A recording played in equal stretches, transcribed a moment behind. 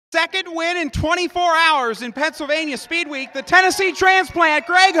second win in 24 hours in Pennsylvania Speedweek, the Tennessee transplant,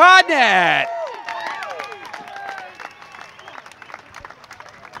 Greg Hodnett.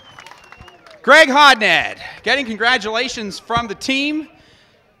 Greg Hodnett, getting congratulations from the team.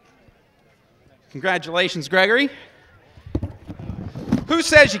 Congratulations, Gregory. Who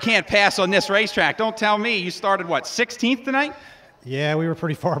says you can't pass on this racetrack? Don't tell me. You started, what, 16th tonight? Yeah, we were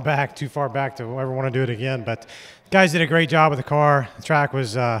pretty far back, too far back to ever want to do it again. But guys did a great job with the car. The track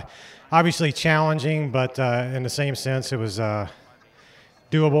was obviously challenging, but in the same sense, it was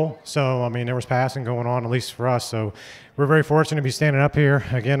doable. So, I mean, there was passing going on, at least for us. So we're very fortunate to be standing up here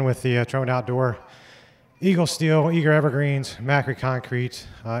again with the Trone Outdoor, Eagle Steel, Eager Evergreens, Macri Concrete,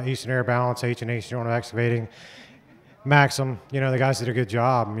 Eastern Air Balance, H&H Journal Excavating, Maxim. You know, the guys did a good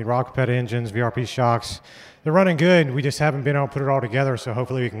job. I mean, Rockapet engines, VRP shocks. They're running good. We just haven't been able to put it all together, so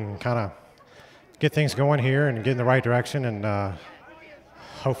hopefully we can kind of get things going here and get in the right direction and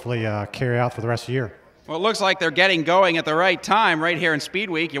hopefully carry out for the rest of the year. Well, it looks like they're getting going at the right time right here in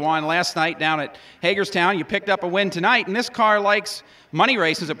Speedweek. You won last night down at Hagerstown. You picked up a win tonight, and this car likes money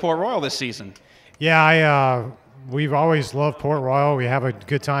races at Port Royal this season. Yeah, we've always loved Port Royal. We have a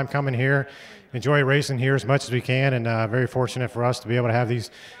good time coming here. Enjoy racing here as much as we can, and very fortunate for us to be able to have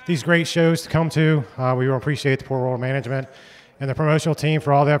these great shows to come to. We will appreciate the Port Royal management and the promotional team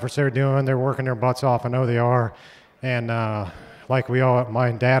for all the efforts they're doing. They're working their butts off. I know they are. And like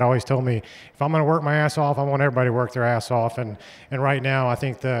my dad always told me, if I'm going to work my ass off, I want everybody to work their ass off. And right now, I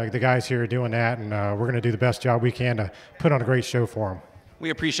think the guys here are doing that, and we're going to do the best job we can to put on a great show for them. We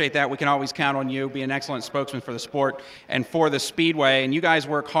appreciate that. We can always count on you. Be an excellent spokesman for the sport and for the Speedway. And you guys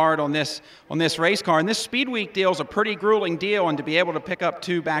work hard on this race car. And this Speedweek deal is a pretty grueling deal, and to be able to pick up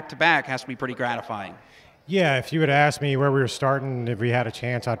two back-to-back has to be pretty gratifying. Yeah, if you would ask me where we were starting, if we had a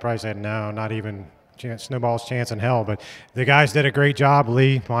chance, I'd probably say no, not even snowball's chance in hell. But the guys did a great job.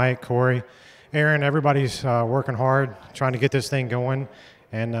 Lee, Mike, Corey, Aaron, everybody's working hard, trying to get this thing going.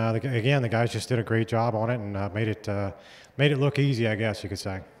 And again, the guys just did a great job on it and made it look easy, I guess you could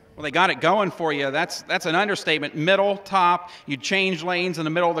say. Well, they got it going for you. That's an understatement. Middle, top, you change lanes in the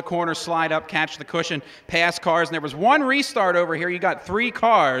middle of the corner, slide up, catch the cushion, pass cars. And there was one restart over here. You got 3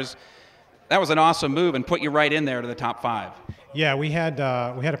 cars. That was an awesome move and put you right in there to the top 5. Yeah, we had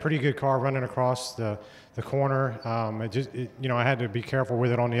a pretty good car running across the corner. I had to be careful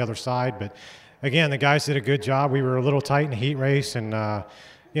with it on the other side. But, again, the guys did a good job. We were a little tight in the heat race, and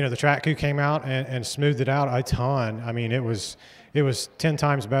the track crew came out and smoothed it out a ton. I mean, it was 10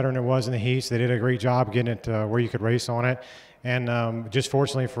 times better than it was in the heats. They did a great job getting it where you could race on it. And just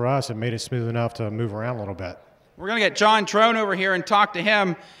fortunately for us, it made it smooth enough to move around a little bit. We're going to get John Trone over here and talk to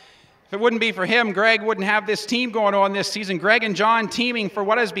him. If it wouldn't be for him, Greg wouldn't have this team going on this season. Greg and John teaming for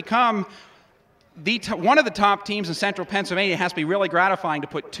what has become one of the top teams in central Pennsylvania. It has to be really gratifying to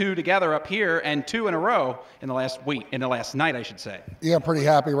put 2 together up here and 2 in a row in the last night, I should say. Yeah, I'm pretty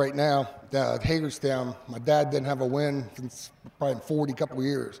happy right now. At Hagerstown, my dad didn't have a win since probably 40 couple of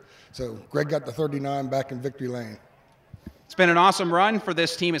years. So Greg got the 39 back in victory lane. It's been an awesome run for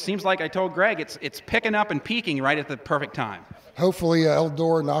this team. It seems like I told Greg it's picking up and peaking right at the perfect time. Hopefully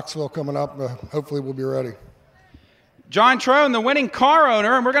Eldor, Knoxville coming up. Hopefully we'll be ready. John Trone, the winning car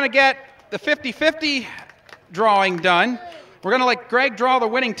owner, and we're going to get the 50-50 drawing done. We're going to let Greg draw the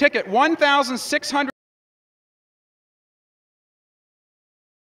winning ticket, $1,600.